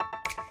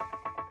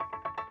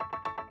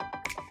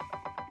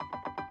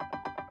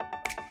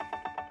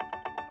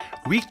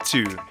Week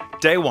 2,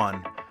 Day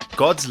 1,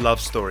 God's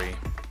Love Story.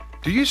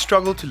 Do you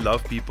struggle to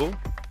love people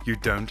you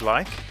don't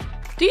like?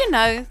 Do you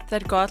know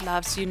that God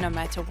loves you no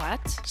matter what?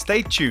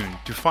 Stay tuned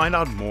to find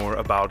out more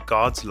about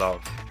God's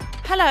love.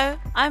 Hello,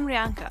 I'm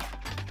Rianka.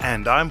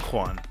 And I'm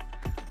Juan.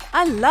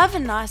 I love a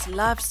nice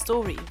love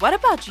story. What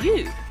about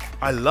you?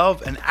 I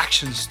love an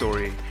action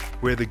story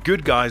where the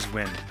good guys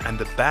win and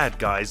the bad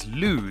guys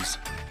lose.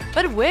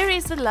 But where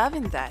is the love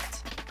in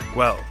that?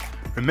 Well,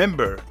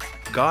 remember,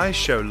 guys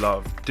show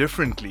love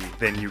differently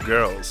than you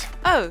girls.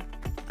 Oh,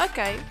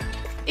 okay.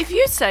 If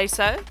you say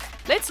so,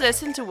 let's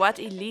listen to what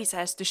Elise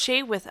has to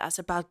share with us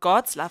about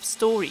God's love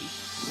story.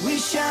 We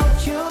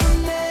shout your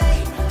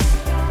name,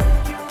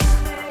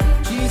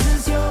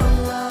 Jesus, your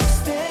love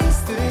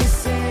stays the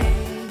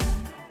same.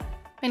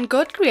 When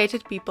God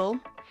created people,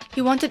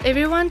 He wanted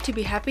everyone to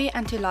be happy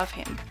and to love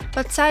Him.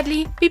 But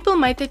sadly, people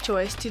made the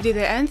choice to do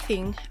their own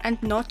thing and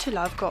not to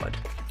love God.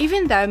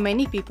 Even though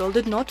many people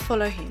did not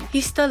follow Him,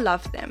 He still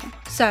loved them.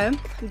 So,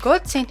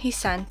 God sent His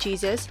Son,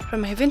 Jesus,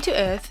 from heaven to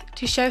earth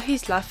to show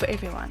His love for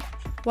everyone.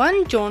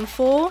 1 John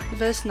 4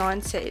 verse 9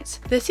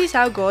 says, "This is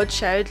how God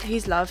showed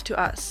His love to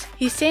us.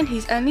 He sent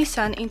His only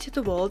Son into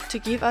the world to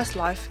give us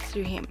life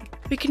through Him."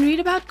 We can read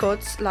about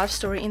God's love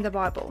story in the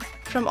Bible.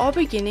 From our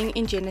beginning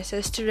in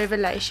Genesis to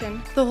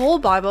Revelation, the whole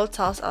Bible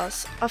tells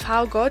us of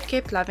how God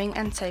kept loving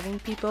and saving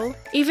people,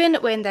 even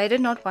when they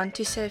did not want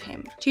to serve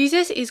Him.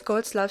 Jesus is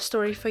God's love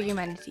story for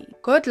humanity.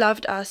 God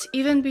loved us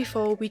even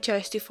before we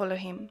chose to follow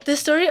Him. The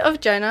story of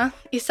Jonah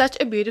is such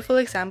a beautiful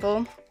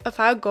example of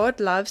how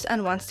God loves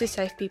and wants to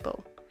save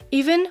people,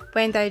 even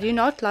when they do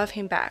not love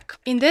Him back.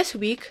 In this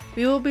week,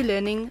 we will be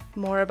learning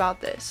more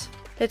about this.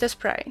 Let us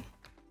pray.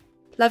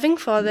 Loving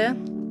Father,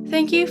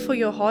 thank you for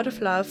your heart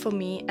of love for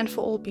me and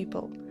for all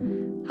people.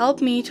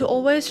 Help me to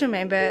always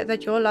remember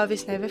that your love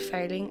is never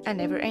failing and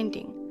never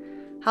ending.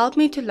 Help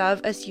me to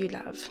love as you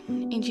love.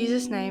 In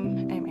Jesus'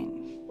 name,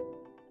 amen.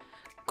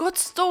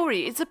 God's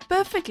story is a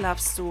perfect love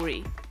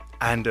story.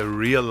 And a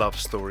real love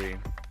story.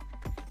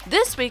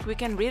 This week we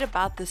can read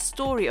about the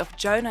story of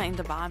Jonah in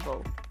the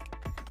Bible.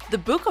 The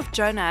book of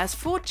Jonah has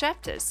 4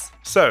 chapters.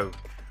 So,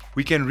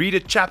 we can read a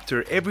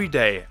chapter every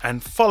day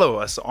and follow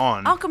us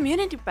on. Our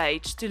community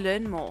page to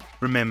learn more.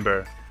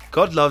 Remember,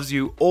 God loves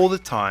you all the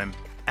time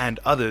and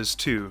others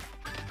too.